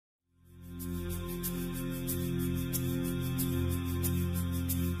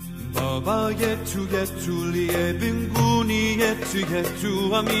Baba yetu liye mbinguni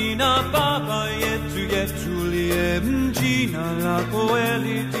yetu amina Baba yetu liye jina lako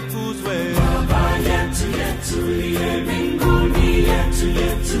litukuzwe Baba yetu liye mbinguni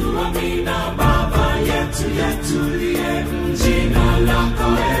yetu amina Baba yetu liye jina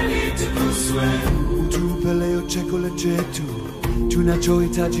lako litukuzwe Utupe leo chakula chetu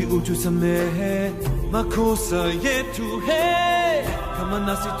tunachohitaji utusamehe makosa yetu kama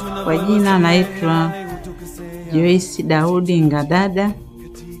nasi tunavyo. Kwa jina naitwa Joyce Daudi Ngadada.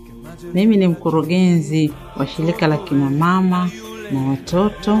 Mimi ni mkurugenzi wa shirika la kina mama na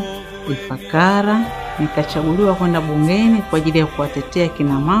watoto Ifakara. Nikachaguliwa kwenda bungeni kwa ajili ya kuwatetea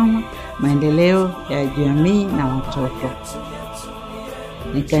kina mama, maendeleo ya jamii na watoto.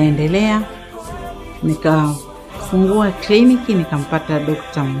 Nikaendelea nikafungua kliniki, nikampata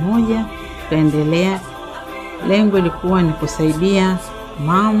dokta mmoja, kaendelea. Lengo lilikuwa ni kusaidia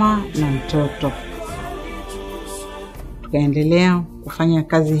mama na mtoto. Tukaendelea kufanya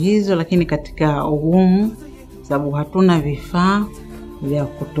kazi hizo, lakini katika ugumu sababu hatuna vifaa vya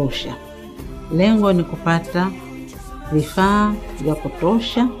kutosha. Lengo ni kupata vifaa vya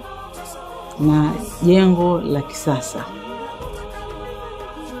kutosha na jengo la kisasa.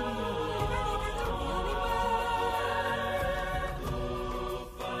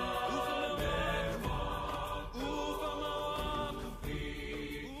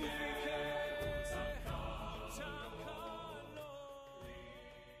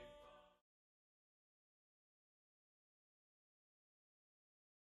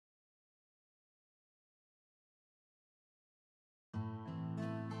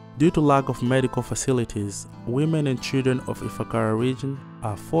 Due to lack of medical facilities, women and children of Ifakara region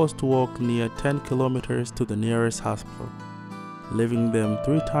are forced to walk near 10 kilometers to the nearest hospital, leaving them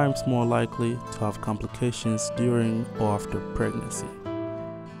 3 times more likely to have complications during or after pregnancy.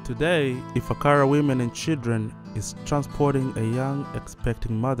 Today, Ifakara women and children is transporting a young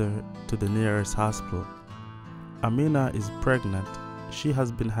expecting mother to the nearest hospital. Amina is pregnant. She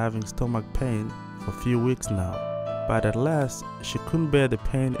has been having stomach pain for a few weeks now. But at last, she couldn't bear the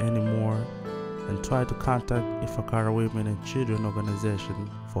pain anymore and tried to contact Ifakara Women and Children organization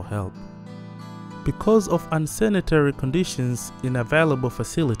for help. Because of unsanitary conditions in available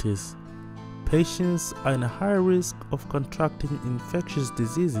facilities, patients are in a high risk of contracting infectious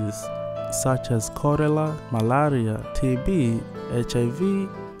diseases such as cholera, malaria, TB, HIV,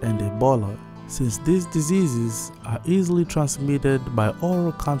 and Ebola, since these diseases are easily transmitted by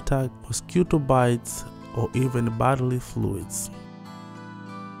oral contact, mosquito bites, or even bodily fluids.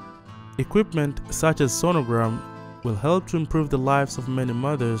 Equipment such as sonogram will help to improve the lives of many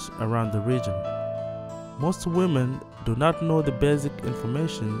mothers around the region. Most women do not know the basic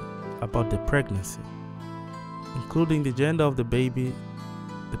information about their pregnancy, including the gender of the baby,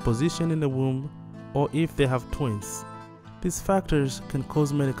 the position in the womb, or if they have twins. These factors can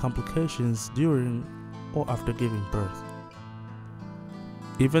cause many complications during or after giving birth.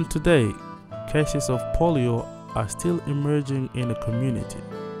 Even today, cases of polio are still emerging in the community.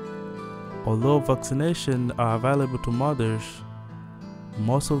 Although vaccinations are available to mothers,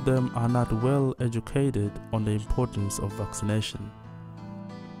 most of them are not well educated on the importance of vaccination.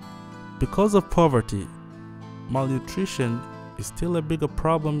 Because of poverty, malnutrition is still a bigger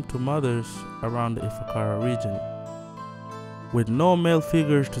problem to mothers around the Ifakara region. With no male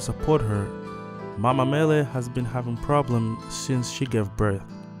figures to support her, Mama Mele has been having problems since she gave birth.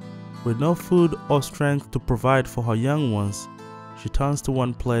 With no food or strength to provide for her young ones, she turns to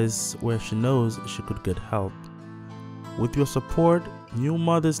one place where she knows she could get help. With your support, new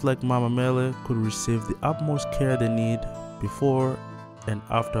mothers like Mama Mele could receive the utmost care they need before and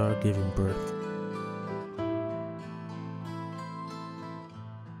after giving birth.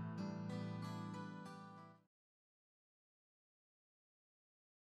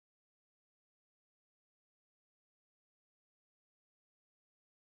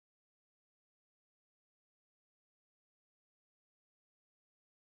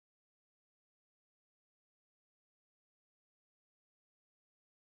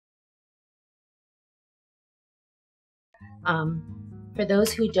 For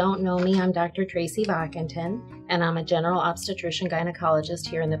those who don't know me, I'm Dr. Tracy Bockington, and I'm a general obstetrician gynecologist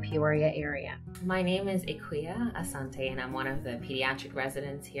here in the Peoria area. My name is Ikuya Asante, and I'm one of the pediatric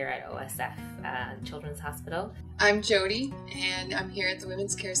residents here at OSF Children's Hospital. I'm Jody, and I'm here at the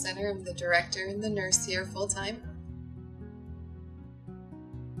Women's Care Center. I'm the director and the nurse here full-time.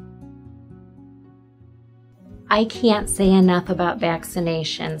 I can't say enough about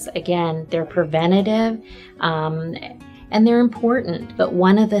vaccinations. Again, they're preventative. and they're important. But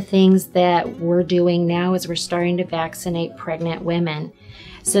one of the things that we're doing now is we're starting to vaccinate pregnant women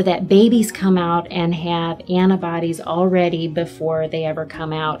so that babies come out and have antibodies already before they ever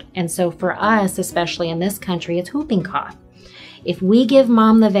come out. And so for us, especially in this country, it's whooping cough. If we give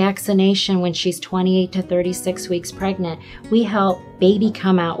mom the vaccination when she's 28 to 36 weeks pregnant, we help baby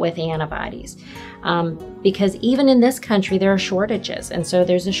come out with antibodies. Because even in this country, there are shortages. And so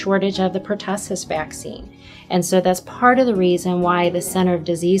there's a shortage of the pertussis vaccine. And so that's part of the reason why the Center of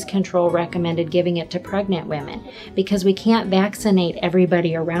Disease Control recommended giving it to pregnant women, because we can't vaccinate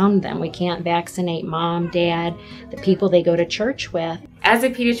everybody around them. We can't vaccinate mom, dad, the people they go to church with. As a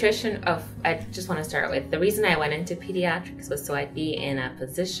pediatrician, I just want to start with the reason I went into pediatrics was so I'd be in a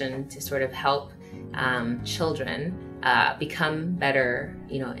position to sort of help children become better,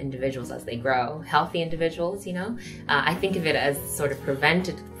 individuals as they grow, healthy individuals. I think of it as sort of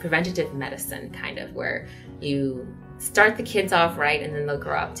preventative medicine, kind of, where you start the kids off right, and then they'll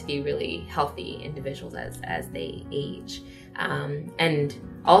grow up to be really healthy individuals as they age. And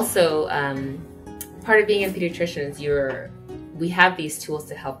also, part of being a pediatrician is we have these tools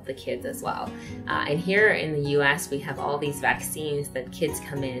to help the kids as well. And here in the U.S., we have all these vaccines that kids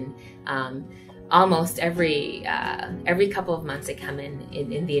come in. Almost every couple of months they come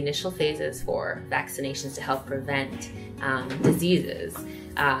in the initial phases for vaccinations to help prevent diseases.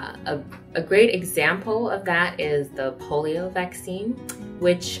 A great example of that is the polio vaccine,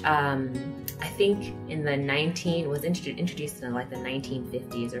 which I think was introduced in like the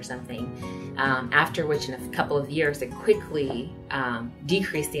 1950s or something, after which in a couple of years it quickly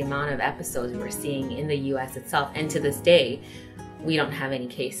decreased the amount of episodes we're seeing in the U.S. itself. And to this day, we don't have any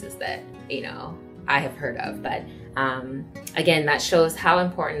cases that, I have heard of. But again, that shows how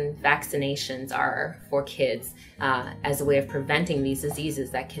important vaccinations are for kids as a way of preventing these diseases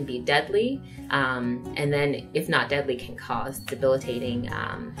that can be deadly, and then, if not deadly, can cause debilitating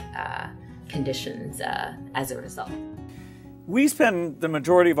conditions as a result. We spend the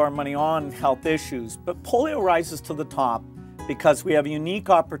majority of our money on health issues, but polio rises to the top because we have a unique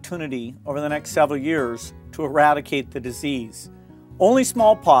opportunity over the next several years to eradicate the disease. Only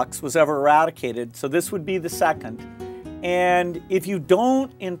smallpox was ever eradicated, so this would be the second. And if you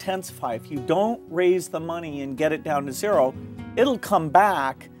don't intensify, if you don't raise the money and get it down to zero, it'll come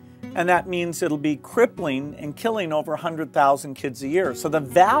back, and that means it'll be crippling and killing over 100,000 kids a year. So the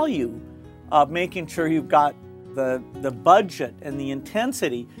value of making sure you've got the budget and the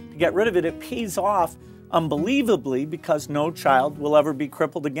intensity to get rid of it, it pays off unbelievably, because no child will ever be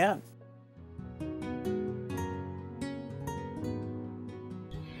crippled again.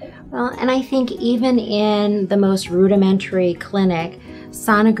 Well, and I think even in the most rudimentary clinic,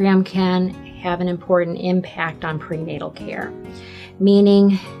 sonogram can have an important impact on prenatal care.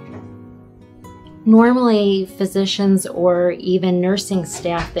 Meaning, normally physicians or even nursing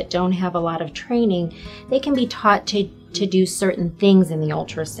staff that don't have a lot of training, they can be taught to do certain things in the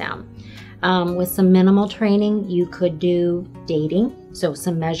ultrasound. With some minimal training, you could do dating, so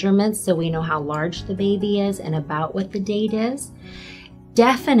some measurements so we know how large the baby is and about what the date is.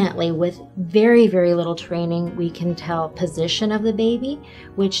 Definitely with very, very little training, we can tell position of the baby,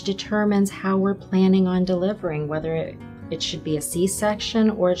 which determines how we're planning on delivering, whether it should be a C-section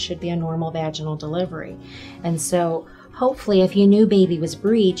or it should be a normal vaginal delivery. And so hopefully if you knew baby was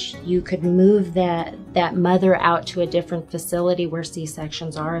breached, you could move that mother out to a different facility where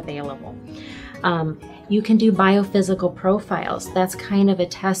C-sections are available. You can do biophysical profiles. That's kind of a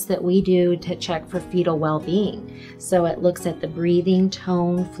test that we do to check for fetal well-being. So it looks at the breathing,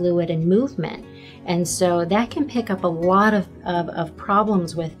 tone, fluid, and movement. And so that can pick up a lot of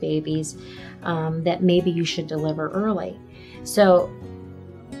problems with babies that maybe you should deliver early. So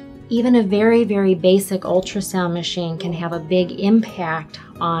even a very, very basic ultrasound machine can have a big impact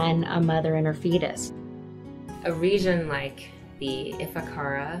on a mother and her fetus. A region like the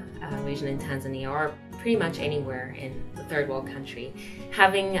Ifakara region in Tanzania, or pretty much anywhere in the third world country,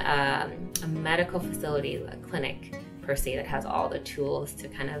 having a medical facility, a clinic per se, that has all the tools to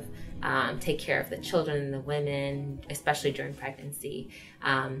kind of take care of the children and the women, especially during pregnancy,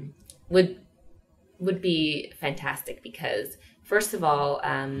 would be fantastic, because first of all,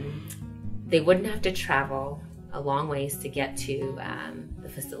 they wouldn't have to travel a long ways to get to the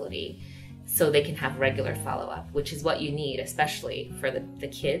facility, so they can have regular follow-up, which is what you need, especially for the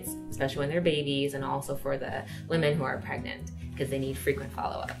kids, especially when they're babies, and also for the women who are pregnant, because they need frequent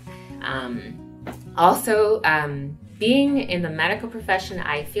follow-up. Also, being in the medical profession,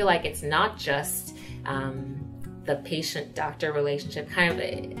 I feel like it's not just the patient-doctor relationship.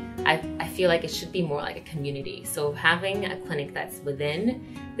 I feel like it should be more like a community. So having a clinic that's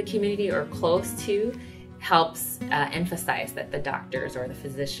within the community or close to helps emphasize that the doctors or the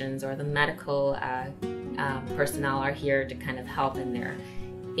physicians or the medical personnel are here to kind of help in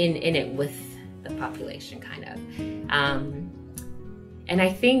it with the population, kind of. And I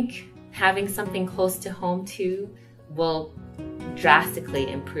think having something close to home too will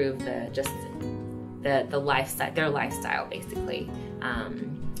drastically improve the lifestyle, their lifestyle basically.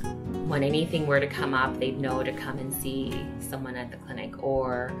 When anything were to come up, they'd know to come and see someone at the clinic,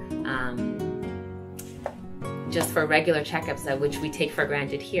 or just for regular checkups, which we take for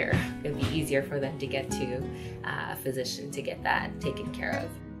granted here. It'd be easier for them to get to a physician to get that taken care of.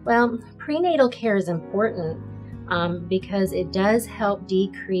 Well, prenatal care is important because it does help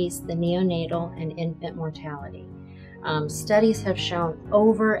decrease the neonatal and infant mortality. Studies have shown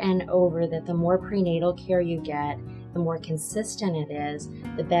over and over that the more prenatal care you get, the more consistent it is,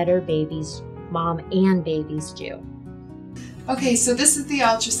 the better mom and babies do. Okay, so this is the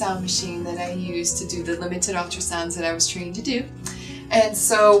ultrasound machine that I use to do the limited ultrasounds that I was trained to do. And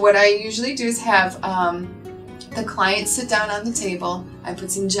so what I usually do is have the client sit down on the table. I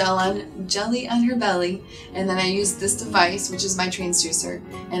put some jelly on her belly, and then I use this device, which is my transducer,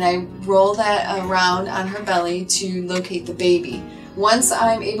 and I roll that around on her belly to locate the baby. Once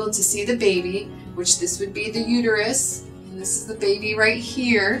I'm able to see the baby, which this would be the uterus, and this is the baby right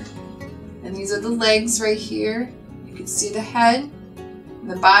here, and these are the legs right here. You can see the head, and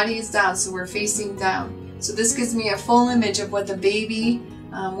the body is down, so we're facing down. So this gives me a full image of what the baby,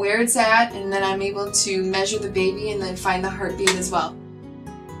 where it's at, and then I'm able to measure the baby and then find the heartbeat as well.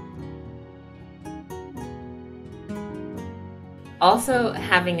 Also,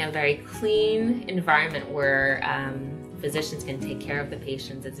 having a very clean environment where physicians can take care of the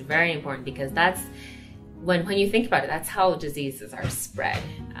patients is very important, because that's when you think about it, that's how diseases are spread.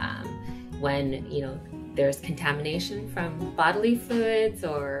 When there's contamination from bodily fluids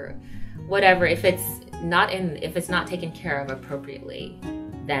or whatever, if it's not taken care of appropriately,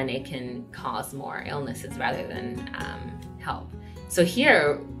 then it can cause more illnesses rather than help. So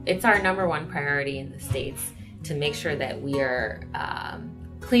here, it's our #1 priority in the States to make sure that we are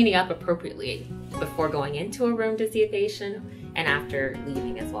cleaning up appropriately before going into a room to see a patient and after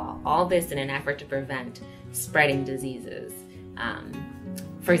leaving as well. All this in an effort to prevent spreading diseases.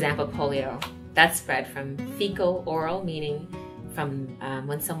 For example, polio, that's spread from fecal oral, meaning from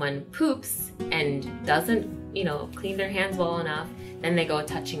when someone poops and doesn't, clean their hands well enough, then they go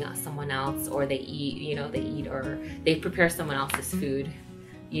touching someone else, or they eat, or they prepare someone else's food,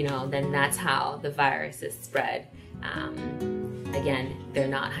 then that's how the virus is spread. Again, they're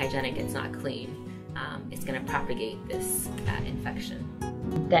not hygienic, it's not clean. It's going to propagate this infection.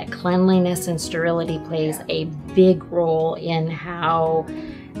 That cleanliness and sterility plays a big role in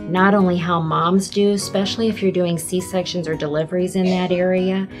not only how moms do, especially if you're doing C-sections or deliveries in that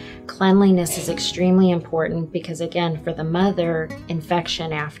area. Cleanliness is extremely important because, again, for the mother,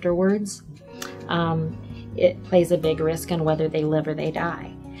 infection afterwards, it plays a big risk on whether they live or they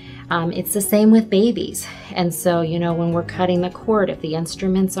die. It's the same with babies. And so, when we're cutting the cord, if the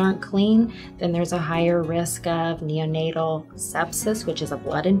instruments aren't clean, then there's a higher risk of neonatal sepsis, which is a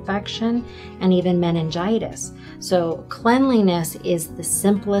blood infection, and even meningitis. So cleanliness is the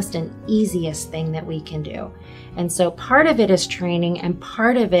simplest and easiest thing that we can do. And so part of it is training, and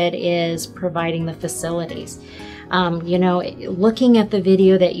part of it is providing the facilities. Looking at the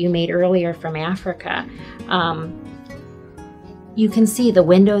video that you made earlier from Africa, you can see the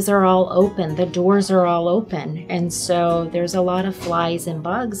windows are all open, the doors are all open, and so there's a lot of flies and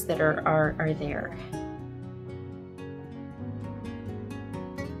bugs that are there.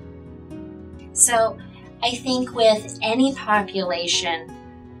 So I think with any population,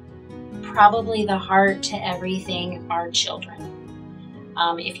 probably the heart to everything are children.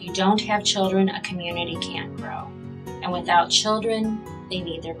 If you don't have children, a community can't grow. And without children, they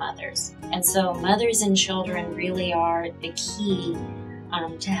need their mothers. And so mothers and children really are the key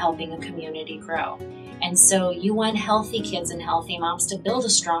to helping a community grow. And so you want healthy kids and healthy moms to build a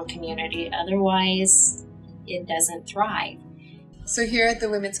strong community, otherwise it doesn't thrive. So here at the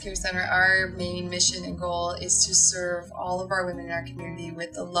Women's Care Center, our main mission and goal is to serve all of our women in our community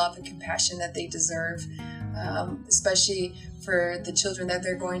with the love and compassion that they deserve, especially for the children that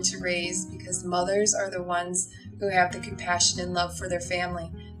they're going to raise, because mothers are the ones who have the compassion and love for their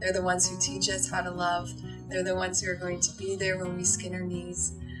family. They're the ones who teach us how to love. They're the ones who are going to be there when we skin our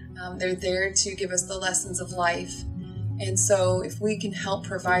knees. They're there to give us the lessons of life. And so if we can help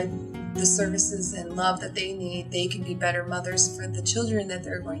provide the services and love that they need, they can be better mothers for the children that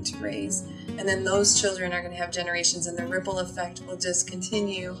they're going to raise. And then those children are going to have generations, and the ripple effect will just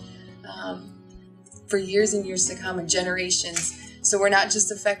continue for years and years to come, and generations So we're not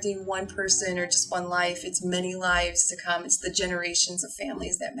just affecting one person or just one life, it's many lives to come. It's the generations of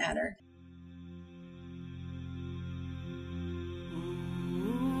families that matter.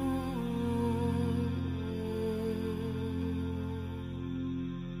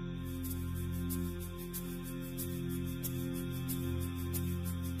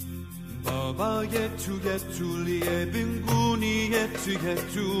 Baba yetu liye mbinguni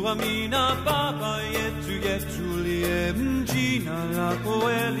yetu amina. Baba yetu liye jina lako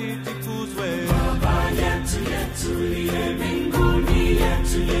litukuzwe. Baba yetu liye mbinguni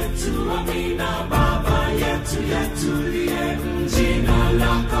yetu amina. Baba yetu liye jina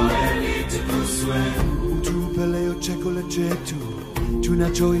lako litukuzwe. Utupe leo chakula chetu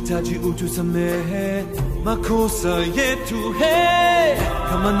tunachohitaji, utusamehe makosa yetu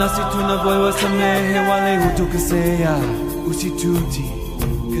kama nasi tunavyowasamehe wale hutukosea, usitutie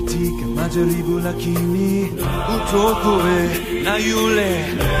katika majaribu, lakini utuokoe na yule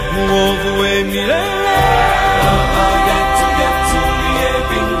mwovu milele. Baba yetu liye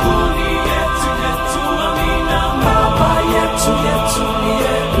mbinguni yetu amina. Baba yetu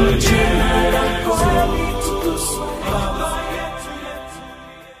liye